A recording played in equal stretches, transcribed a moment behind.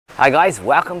Hi guys,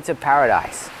 welcome to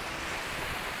paradise.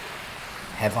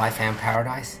 Have I found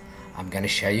paradise? I'm going to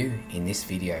show you in this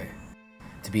video.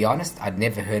 To be honest, I'd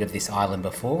never heard of this island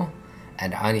before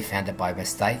and I only found it by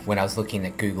mistake when I was looking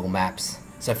at Google Maps.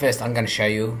 So first I'm going to show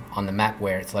you on the map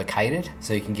where it's located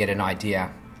so you can get an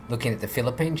idea. Looking at the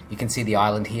Philippines, you can see the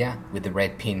island here with the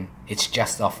red pin. It's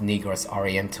just off Negros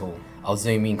Occidental. I'll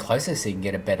zoom in closer so you can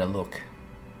get a better look.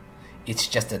 It's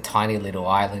just a tiny little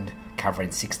island covering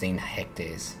 16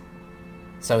 hectares.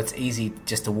 So it's easy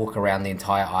just to walk around the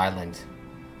entire island.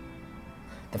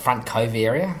 The front cove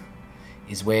area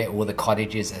is where all the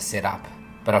cottages are set up,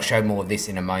 but I'll show more of this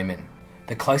in a moment.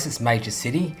 The closest major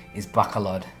city is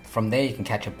Bacolod. From there you can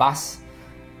catch a bus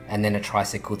and then a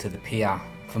tricycle to the pier.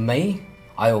 For me,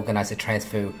 I organised a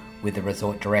transfer with the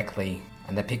resort directly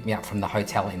and they picked me up from the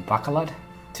hotel in Bacolod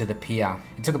to the pier.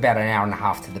 It took about an hour and a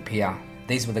half to the pier.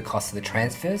 These were the costs of the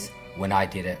transfers when I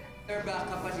did it.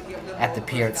 At the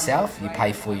pier itself, you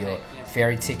pay for your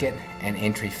ferry ticket and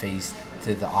entry fees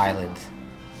to the island.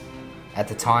 At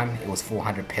the time, it was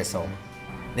 400 peso.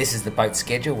 This is the boat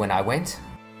schedule when I went.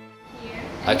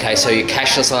 Okay, so you're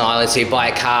cashless on the island, so you buy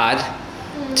a card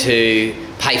to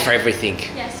pay for everything.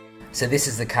 Yes. So this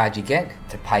is the card you get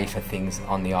to pay for things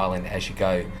on the island as you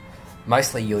go.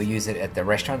 Mostly you'll use it at the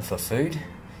restaurant for food.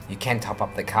 You can top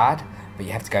up the card, but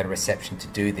you have to go to reception to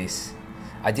do this.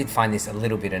 I did find this a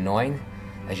little bit annoying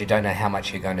as you don't know how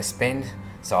much you're going to spend,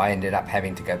 so I ended up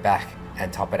having to go back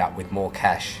and top it up with more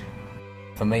cash.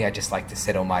 For me, I just like to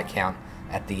settle my account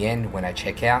at the end when I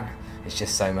check out. It's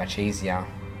just so much easier.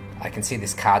 I can see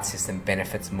this card system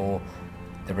benefits more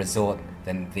the resort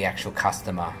than the actual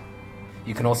customer.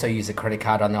 You can also use a credit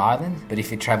card on the island, but if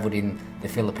you travelled in the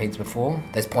Philippines before,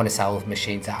 those point of sale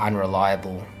machines are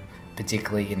unreliable,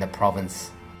 particularly in the province.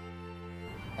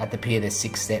 At the pier there's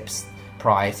 6 steps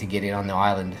prior to getting on the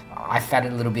island. I found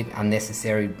it a little bit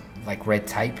unnecessary, like red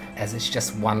tape, as it's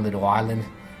just one little island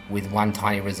with one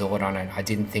tiny resort on it. I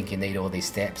didn't think you need all these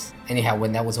steps. Anyhow,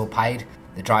 when that was all paid,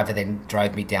 the driver then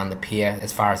drove me down the pier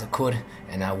as far as it could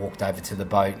and I walked over to the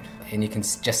boat. And you can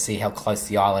just see how close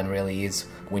the island really is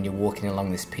when you're walking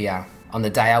along this pier. On the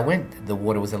day I went, the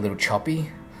water was a little choppy,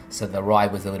 so the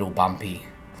ride was a little bumpy.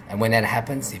 And when that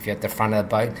happens, if you're at the front of the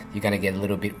boat, you're going to get a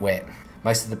little bit wet.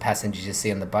 Most of the passengers you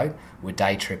see on the boat were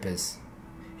day trippers.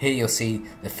 Here you'll see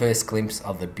the first glimpse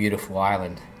of the beautiful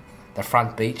island. The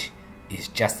front beach is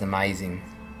just amazing.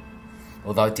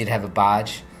 Although it did have a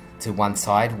barge to one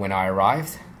side when I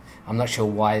arrived, I'm not sure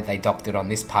why they docked it on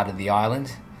this part of the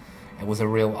island. It was a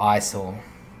real eyesore.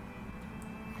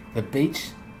 The beach,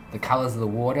 the colours of the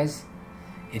waters,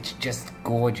 it's just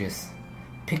gorgeous.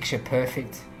 Picture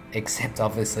perfect, except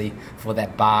obviously for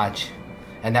that barge.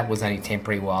 And that was only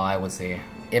temporary while I was there.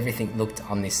 Everything looked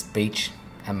on this beach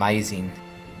amazing.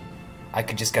 I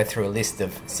could just go through a list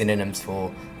of synonyms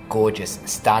for gorgeous,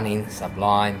 stunning,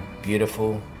 sublime,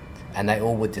 beautiful, and they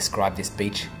all would describe this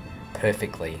beach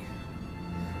perfectly.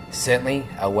 Certainly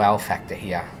a wow factor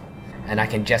here, and I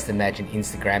can just imagine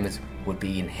Instagrammers would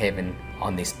be in heaven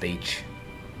on this beach.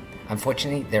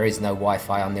 Unfortunately, there is no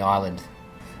Wi-Fi on the island.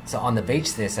 So on the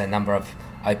beach there's a number of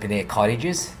open-air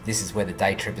cottages. This is where the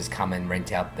day trippers come and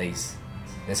rent out these.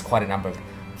 There's quite a number of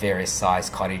various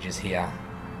sized cottages here.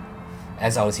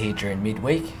 As I was here during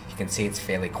midweek, you can see it's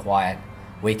fairly quiet.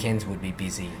 Weekends would be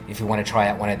busy. If you want to try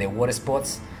out one of their water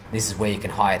sports, this is where you can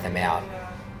hire them out.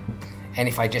 And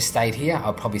if I just stayed here,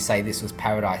 I'd probably say this was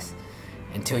paradise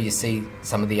until you see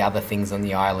some of the other things on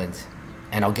the island.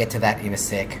 And I'll get to that in a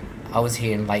sec. I was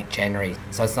here in late January,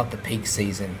 so it's not the peak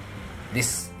season.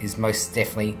 This is most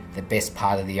definitely the best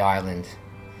part of the island.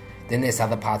 Then there's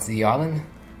other parts of the island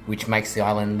which makes the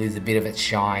island lose a bit of its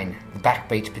shine. The back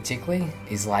beach particularly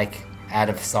is like out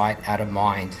of sight, out of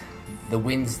mind. The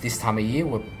winds this time of year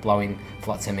were blowing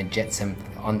flotsam and jetsam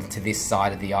onto this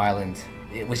side of the island.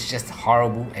 It was just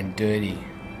horrible and dirty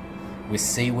with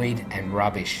seaweed and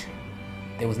rubbish.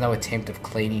 There was no attempt of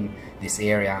cleaning this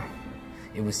area.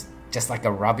 It was just like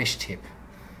a rubbish tip.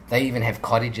 They even have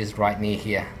cottages right near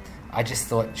here. I just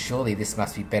thought surely this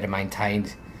must be better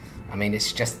maintained. I mean,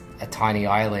 it's just a tiny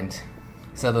island.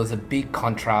 So there was a big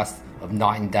contrast of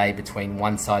night and day between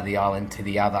one side of the island to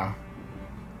the other.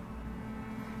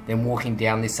 Then walking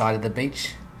down this side of the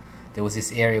beach, there was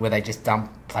this area where they just dump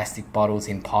plastic bottles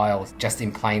in piles, just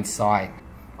in plain sight.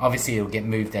 Obviously it'll get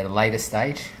moved at a later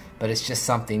stage, but it's just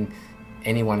something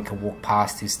anyone can walk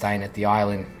past who's staying at the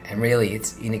island. And really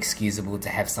it's inexcusable to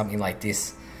have something like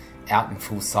this out in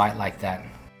full sight like that.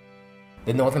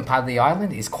 The northern part of the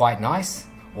island is quite nice,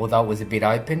 although it was a bit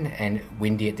open and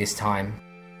windy at this time.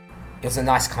 It was a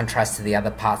nice contrast to the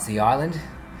other parts of the island,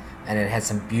 and it had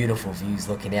some beautiful views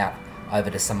looking out over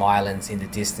to some islands in the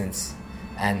distance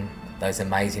and those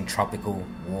amazing tropical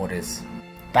waters.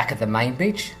 Back at the main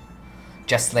beach,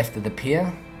 just left of the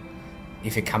pier,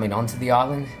 if you're coming onto the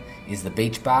island, is the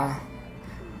beach bar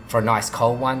for a nice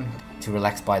cold one to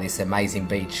relax by this amazing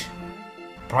beach.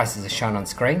 Prices are shown on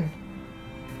screen.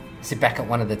 Sit back at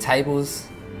one of the tables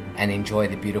and enjoy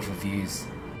the beautiful views.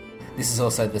 This is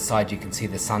also the side you can see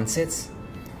the sunsets.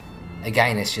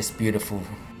 Again, it's just beautiful.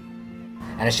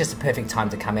 And it's just a perfect time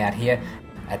to come out here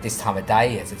at this time of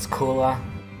day as it's cooler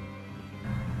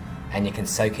and you can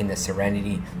soak in the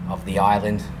serenity of the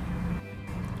island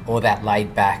or that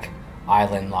laid back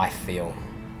island life feel.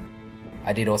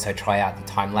 I did also try out the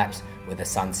time lapse with the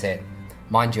sunset.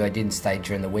 Mind you, I didn't stay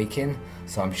during the weekend,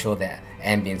 so I'm sure the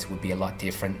ambience would be a lot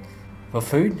different. For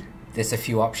food, there's a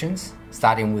few options,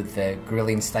 starting with the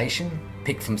grilling station.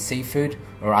 Pick from seafood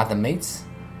or other meats.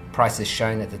 Prices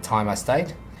shown at the time I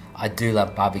stayed. I do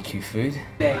love barbecue food.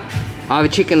 I have a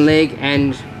chicken leg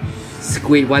and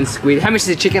squid, one squid. How much is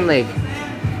a chicken leg?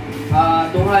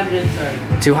 200,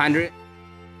 sir. 200?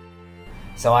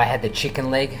 So I had the chicken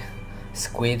leg,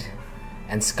 squid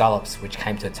and scallops, which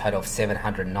came to a total of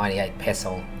 798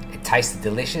 peso. It tasted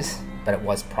delicious, but it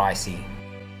was pricey.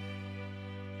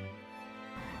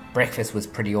 Breakfast was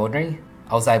pretty ordinary.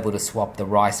 I was able to swap the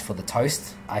rice for the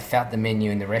toast. I felt the menu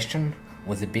in the restaurant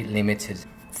was a bit limited,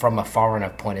 from a foreigner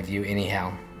point of view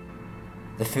anyhow.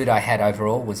 The food I had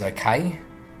overall was okay,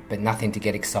 but nothing to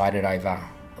get excited over.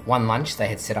 One lunch they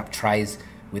had set up trays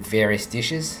with various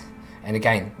dishes, and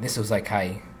again, this was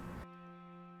okay.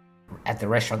 At the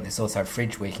restaurant there's also a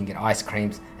fridge where you can get ice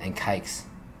creams and cakes.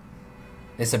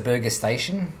 There's a burger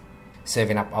station,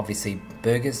 serving up obviously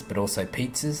burgers but also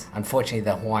pizzas. Unfortunately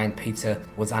the Hawaiian pizza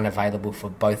was unavailable for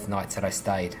both nights that I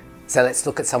stayed. So let's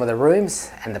look at some of the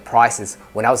rooms and the prices.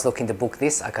 When I was looking to book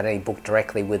this, I could only book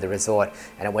directly with the resort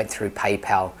and it went through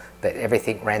PayPal, but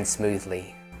everything ran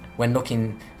smoothly. When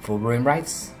looking for room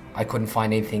rates, I couldn't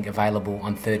find anything available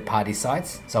on third-party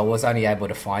sites, so I was only able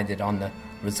to find it on the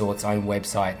resort's own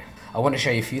website. I want to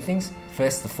show you a few things.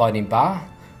 First, the floating bar,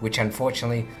 which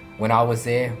unfortunately when I was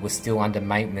there was still under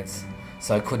maintenance,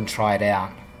 so I couldn't try it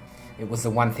out. It was the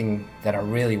one thing that I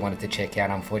really wanted to check out,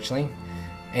 unfortunately.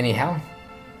 Anyhow,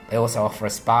 they also offer a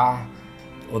spa,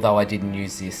 although I didn't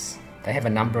use this. They have a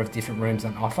number of different rooms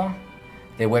on offer.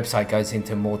 Their website goes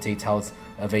into more details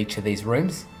of each of these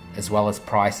rooms, as well as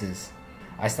prices.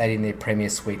 I stayed in their Premier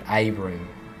Suite A room.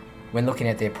 When looking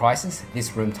at their prices,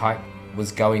 this room type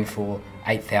was going for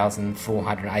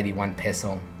 8,481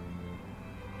 peso.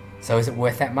 So is it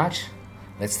worth that much?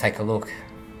 Let's take a look.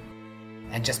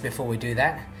 And just before we do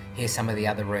that, here's some of the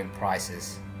other room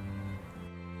prices.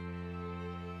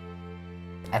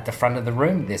 At the front of the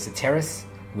room, there's a terrace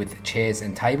with chairs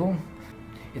and table.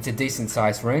 It's a decent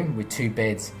sized room with 2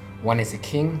 beds. One is a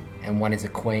king and one is a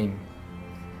queen.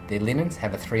 Their linens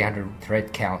have a 300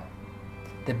 thread count.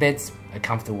 The beds are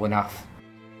comfortable enough.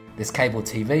 There's cable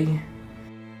TV,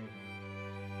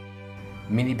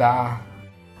 minibar.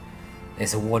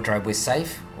 There's a wardrobe with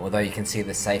safe, although you can see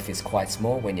the safe is quite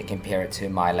small when you compare it to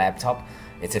my laptop.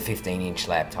 It's a 15-inch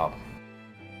laptop.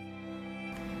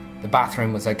 The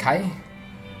bathroom was okay,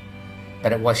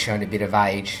 but it was showing a bit of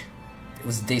age. It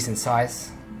was a decent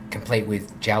size, complete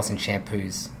with gels and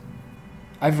shampoos.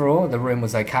 Overall, the room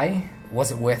was okay.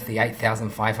 Was it worth the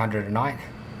 8,500 a night?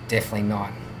 Definitely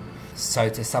not. So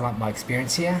to sum up my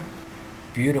experience here,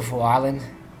 beautiful island,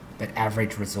 but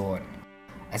average resort.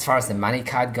 As far as the money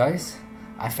card goes,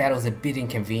 I found it was a bit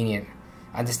inconvenient.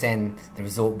 I understand the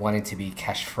resort wanted to be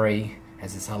cash free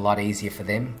as it's a lot easier for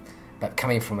them, but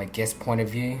coming from a guest point of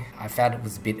view, I found it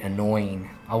was a bit annoying.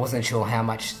 I wasn't sure how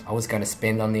much I was going to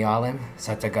spend on the island,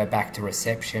 so I had to go back to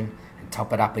reception and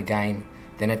top it up again.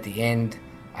 Then at the end,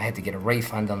 I had to get a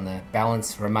refund on the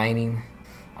balance remaining.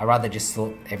 I'd rather just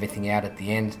sort everything out at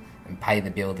the end and pay the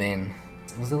bill then.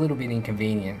 It was a little bit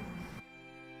inconvenient.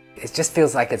 It just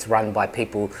feels like it's run by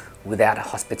people without a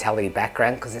hospitality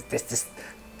background, because there's just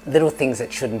little things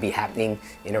that shouldn't be happening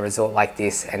in a resort like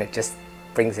this, and it just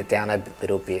brings it down a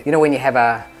little bit. You know, when you have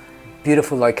a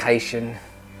beautiful location,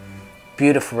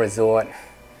 beautiful resort,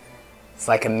 it's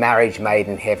like a marriage made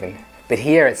in heaven. But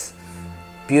here it's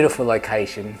beautiful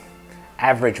location,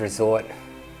 average resort,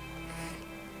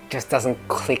 just doesn't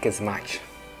click as much.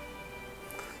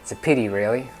 It's a pity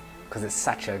really, because it's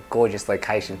such a gorgeous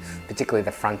location, particularly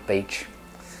the front beach.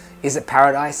 Is it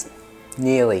paradise?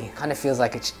 Nearly. Kind of feels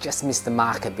like it's just missed the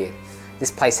mark a bit.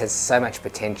 This place has so much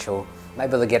potential.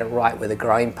 Maybe they'll get it right with a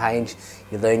growing pains.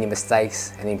 You learn your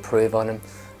mistakes and improve on them.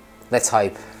 Let's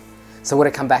hope. So would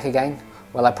I come back again?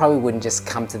 Well, I probably wouldn't just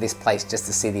come to this place just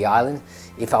to see the island.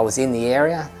 If I was in the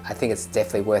area, I think it's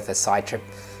definitely worth a side trip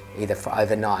either for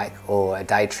overnight or a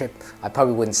day trip. I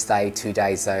probably wouldn't stay 2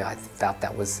 days though. I felt I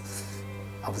was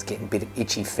getting a bit of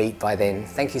itchy feet by then.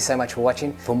 Thank you so much for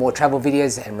watching. For more travel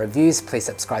videos and reviews, please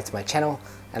subscribe to my channel,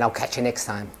 and I'll catch you next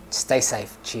time. Stay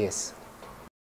safe. Cheers.